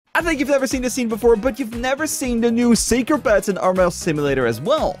I think you've never seen this scene before, but you've never seen the new secret pets in Armor Simulator as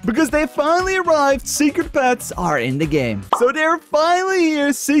well. Because they finally arrived, secret pets are in the game. So they're finally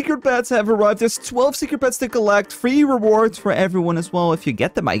here, secret pets have arrived. There's 12 secret pets to collect, free rewards for everyone as well if you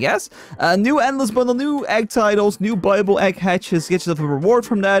get them, I guess. New endless bundle, new egg titles, new Bible egg hatches, get yourself a reward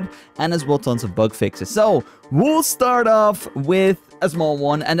from that, and as well tons of bug fixes. So we'll start off with a small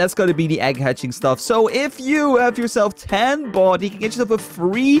one, and that's going to be the egg hatching stuff. So if you have yourself 10 bought, you can get yourself a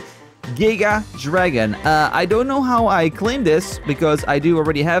free Giga Dragon. I don't know how I claim this because I do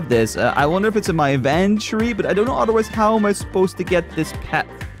already have this. I wonder if it's in my inventory, but I don't know otherwise how am I supposed to get this pet.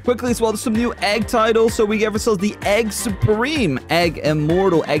 Quickly as well, there's some new egg titles. So we give ourselves the Egg Supreme, Egg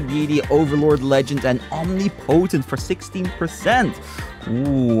Immortal, Egg Deity, Overlord Legend, and Omnipotent for 16%.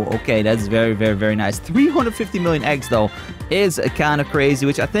 Ooh, okay, that's very, very, very nice. 350 million eggs, though, is kind of crazy,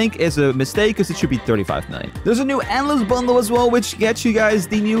 which I think is a mistake because it should be 35 million. There's a new Endless Bundle as well, which gets you guys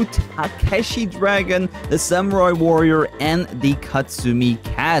the new Takeshi Dragon, the Samurai Warrior, and the Katsumi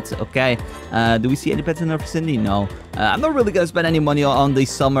Cat, okay? Do we see any pets in there for Cindy? No. I'm not really going to spend any money on the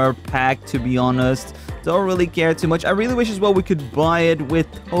summer pack, to be honest. Don't really care too much. I really wish as well we could buy it with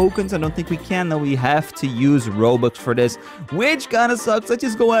tokens. I don't think we can. No, we have to use Robux for this, which kind of sucks. Let's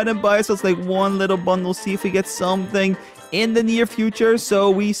just go ahead and buy ourselves like one little bundle, see if we get something in the near future. So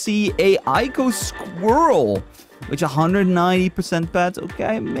we see a Ico Squirrel, which 190% pets.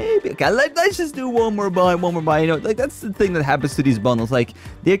 Okay, maybe. Okay, let's just do one more buy, You know, like that's the thing that happens to these bundles. Like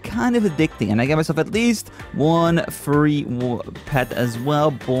they're kind of addicting, and I get myself at least one free pet as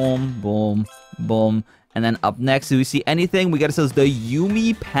well. Boom, boom, boom. And then up next, do we see anything? We got ourselves the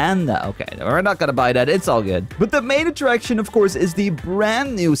Yumi Panda. Okay, we're not gonna buy that. It's all good. But the main attraction, of course, is the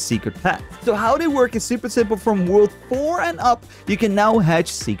brand new secret pet. So how they work is super simple. From World 4 and up, you can now hatch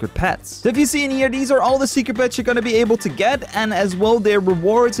secret pets. So if you see in here, these are all the secret pets you're gonna be able to get. And as well, their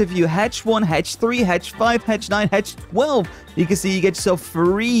rewards. If you hatch 1, hatch 3, hatch 5, hatch 9, hatch 12, you can see you get yourself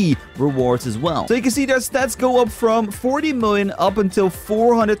free rewards as well. So you can see their stats go up from 40 million up until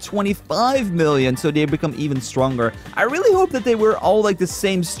 425 million. So they become even stronger. I really hope that they were all like the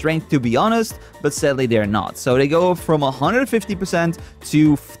same strength, to be honest, but sadly they're not. So they go from 150%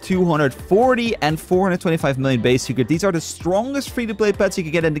 to 240 and 425 million base secret. These are the strongest free-to-play pets you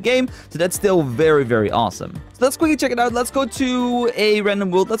can get in the game, so that's still very, very awesome. So let's quickly check it out. Let's go to a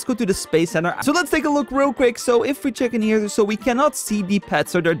random world. Let's go to the Space Center. So let's take a look real quick. So if we check in here, so we cannot see the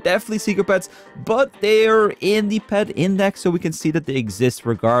pets, so they're definitely secret pets, but they're in the pet index, so we can see that they exist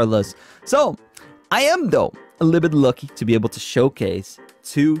regardless. So I am, though, a little bit lucky to be able to showcase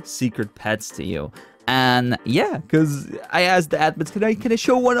 2 secret pets to you. And yeah, because I asked the admins, can I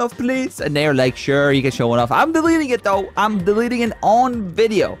show one off, please? And they're like, sure, you can show one off. I'm deleting it, though. I'm deleting it on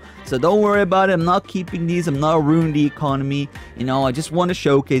video. So don't worry about it. I'm not keeping these. I'm not ruining the economy. You know, I just want to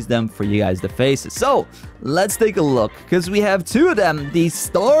showcase them for you guys, the faces. So let's take a look, because we have 2 of them, the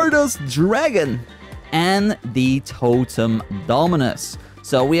Stardust Dragon and the Totem Dominus.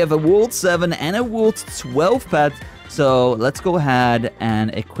 So we have a World 7 and a World 12 pet. So let's go ahead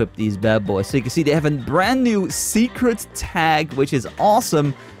and equip these bad boys. So you can see they have a brand new secret tag, which is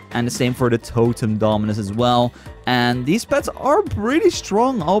awesome. And the same for the Totem Dominus as well. And these pets are pretty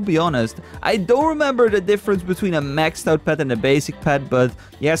strong, I'll be honest. I don't remember the difference between a maxed out pet and a basic pet, but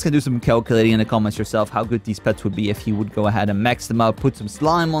you guys can do some calculating in the comments yourself how good these pets would be if you would go ahead and max them out, put some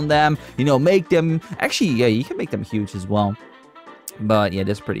slime on them, you know, make them... Actually, yeah, you can make them huge as well. But yeah,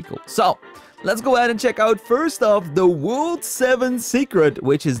 that's pretty cool. So let's go ahead and check out first off the World 7 secret,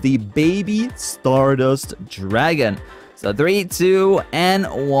 which is the Baby Stardust Dragon. So 3, 2, and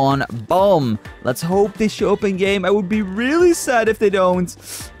 1, boom. Let's hope they show up in game. I would be really sad if they don't.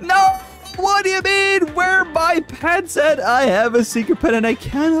 No! What do you mean? Where my pet's at? I have a secret pet and I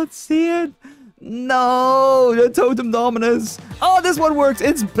cannot see it. No, the Totem Dominus. Oh, this one works.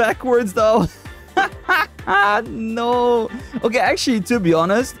 It's backwards though. No. Okay, actually, to be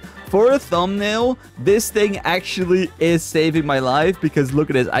honest, for a thumbnail, this thing actually is saving my life, because look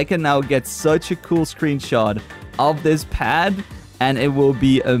at this. I can now get such a cool screenshot of this pad, and it will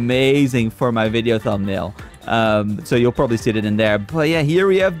be amazing for my video thumbnail. So you'll probably see it in there. But yeah, here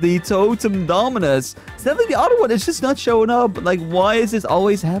we have the Totem Dominus. Sadly, the other one is just not showing up. Like, why is this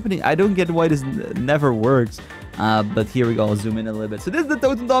always happening? I don't get why this never works. But here we go. I'll zoom in a little bit. So this is the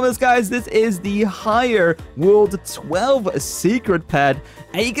Totem Dominus, guys. This is the higher World 12 secret pet.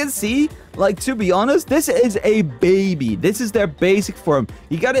 And you can see, like, to be honest, this is a baby. This is their basic form.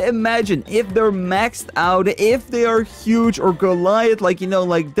 You gotta imagine if they're maxed out, if they are huge or Goliath, like, you know,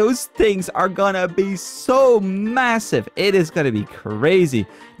 like, those things are gonna be so massive. It is gonna be crazy.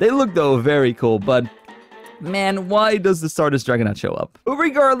 They look, though, very cool, but Man, why does the Stardust Dragon not show up? But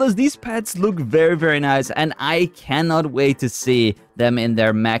regardless, these pets look very, very nice, and I cannot wait to see them in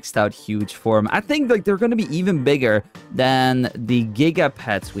their maxed out huge form. I think like they're gonna be even bigger than the Giga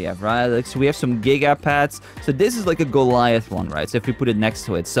pets we have, right? Like, so we have some Giga pets. So this is like a Goliath one, right? So if we put it next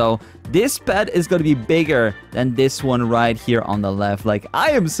to it, so this pet is gonna be bigger than this one right here on the left. Like,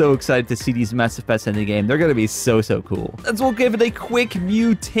 I am so excited to see these massive pets in the game. They're gonna be so cool. Let's we'll give it a quick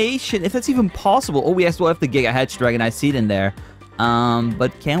mutation, if that's even possible. Oh, we still have the Giga Hedge Dragon. I see it in there.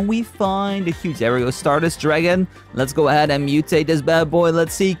 But can we find a huge... There we go, Stardust Dragon. Let's go ahead and mutate this bad boy.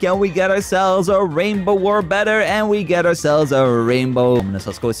 Let's see, can we get ourselves a Rainbow War better? And we get ourselves a Rainbow...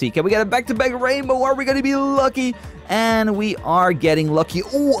 Let's go see, can we get a back-to-back Rainbow? Are we gonna be lucky? And we are getting lucky.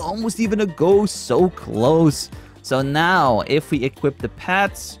 Oh, almost even a ghost, so close. So now, if we equip the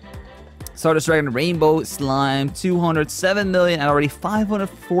pets... Stardust Dragon, Rainbow Slime, 207 million, and already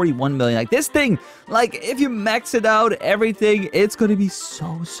 541 million. Like, this thing, like, if you max it out, everything, it's gonna be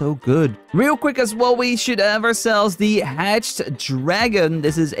so good. Real quick as well, we should have ourselves the Hatched Dragon.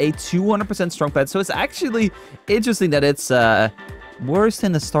 This is a 200% strong pet, so it's actually interesting that it's, worse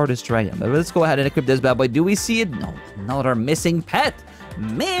than the Stardust Dragon. But let's go ahead and equip this bad boy. Do we see it? No, another missing pet.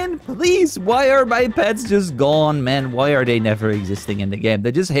 Man, please, why are my pets just gone, man? Why are they never existing in the game?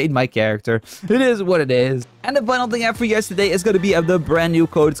 They just hate my character. It is what it is. And the final thing I have for you guys today is going to be the brand new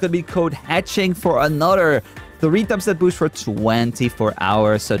code. It's going to be code hatching for another 3x that boost for 24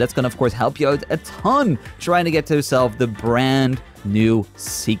 hours. So that's going to, of course, help you out a ton trying to get to yourself the brand new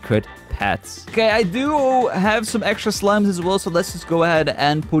secret pets. Okay, I do have some extra slimes as well, so let's just go ahead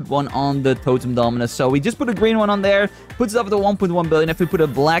and put one on the Totem Dominus. So we just put a green one on there, puts it up to 1.1 billion. If we put a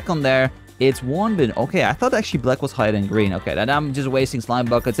black on there, it's 1 billion. Okay, I thought actually black was higher than green. Okay, then I'm just wasting slime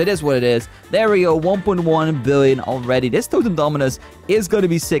buckets. It is what it is. There we go, 1.1 billion already. This Totem Dominus is going to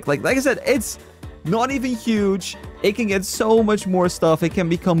be sick. Like I said, it's not even huge. It can get so much more stuff. It can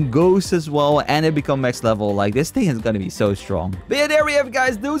become ghosts as well, and it become max level. Like, this thing is gonna be so strong. But yeah, there we have it,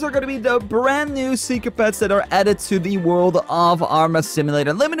 guys. Those are gonna be the brand new secret pets that are added to the world of Arma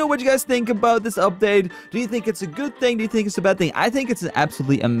Simulator. Let me know what you guys think about this update. Do you think it's a good thing? Do you think it's a bad thing? I think it's an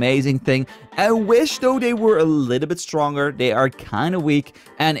absolutely amazing thing. I wish, though, they were a little bit stronger. They are kind of weak,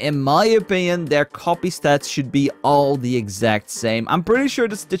 and in my opinion, their copy stats should be all the exact same. I'm pretty sure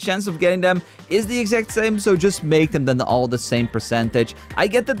the chance of getting them is the exact same, so just make them then all the same percentage. I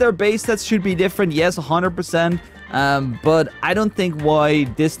get that their base stats should be different, yes, 100%, but I don't think why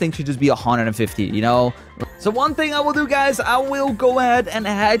this thing should just be 150, you know? So one thing I will do, guys, I will go ahead and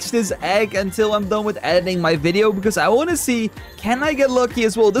hatch this egg until I'm done with editing my video, because I want to see, can I get lucky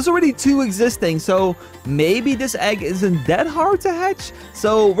as well? There's already 2 existing, so maybe this egg isn't that hard to hatch.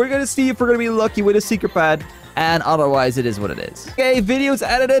 So we're gonna see if we're gonna be lucky with a secret pad. And otherwise, it is what it is. Okay, videos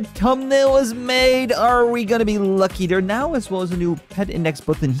edited, thumbnail is made. Are we gonna be lucky? There now as well as a new pet index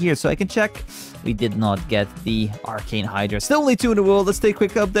button here, so I can check. We did not get the Arcane Hydra. Still only 2 in the world. Let's take a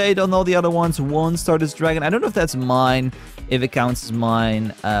quick update on all the other ones. 1 Stardust Dragon. I don't know if that's mine. If it counts as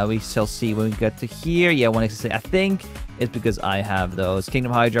mine, we shall see when we get to here. Yeah, 1 exists. I think it's because I have those.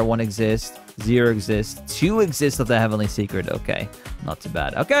 Kingdom Hydra, 1 exists. 0 exists. 2 exists of the Heavenly Secret. Okay, not too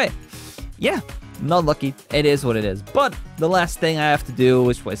bad. Okay, yeah. Not lucky. It is what it is. But the last thing I have to do,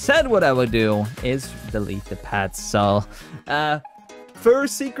 which I said what I would do, is delete the pets. So,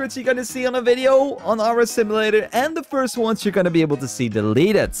 first secrets you're going to see on a video on our simulator, and the first ones you're going to be able to see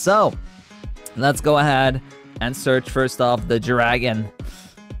deleted. So, let's go ahead and search first off the dragon.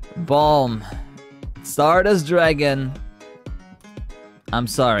 Boom. Stardust Dragon. I'm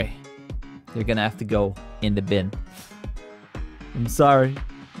sorry. You're going to have to go in the bin. I'm sorry.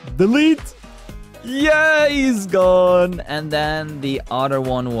 Delete. Yeah, he's gone. And then the other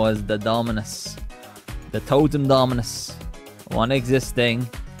one was the Dominus. The Totem Dominus. 1 existing.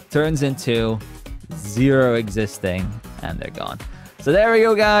 Turns into 0 existing. And they're gone. So there we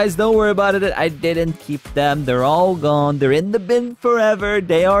go, guys. Don't worry about it. I didn't keep them. They're all gone. They're in the bin forever.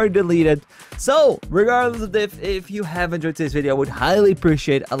 They are deleted. So, regardless of if you have enjoyed today's video, I would highly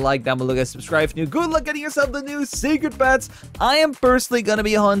appreciate a like down below, guys. Subscribe if you're new. Good luck getting yourself the new secret pets. I am personally going to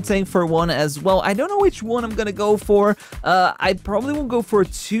be hunting for one as well. I don't know which one I'm going to go for. I probably won't go for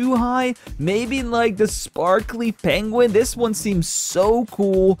too high. Maybe like the sparkly penguin. This one seems so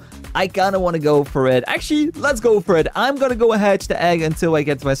cool. I kind of want to go for it. Actually, let's go for it. I'm going to go hatch the egg until I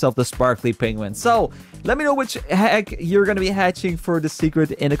get to myself the sparkly penguin. So, let me know which heck you're going to be hatching for the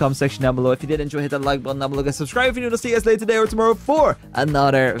secret in the comment section down below. If you did enjoy, hit that like button down below, guys. Subscribe if you're new. To see you guys later today or tomorrow for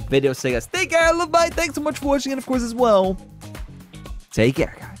another video. So, guys, take care. Love, bye. Thanks so much for watching. And, of course, as well, take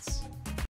care, guys.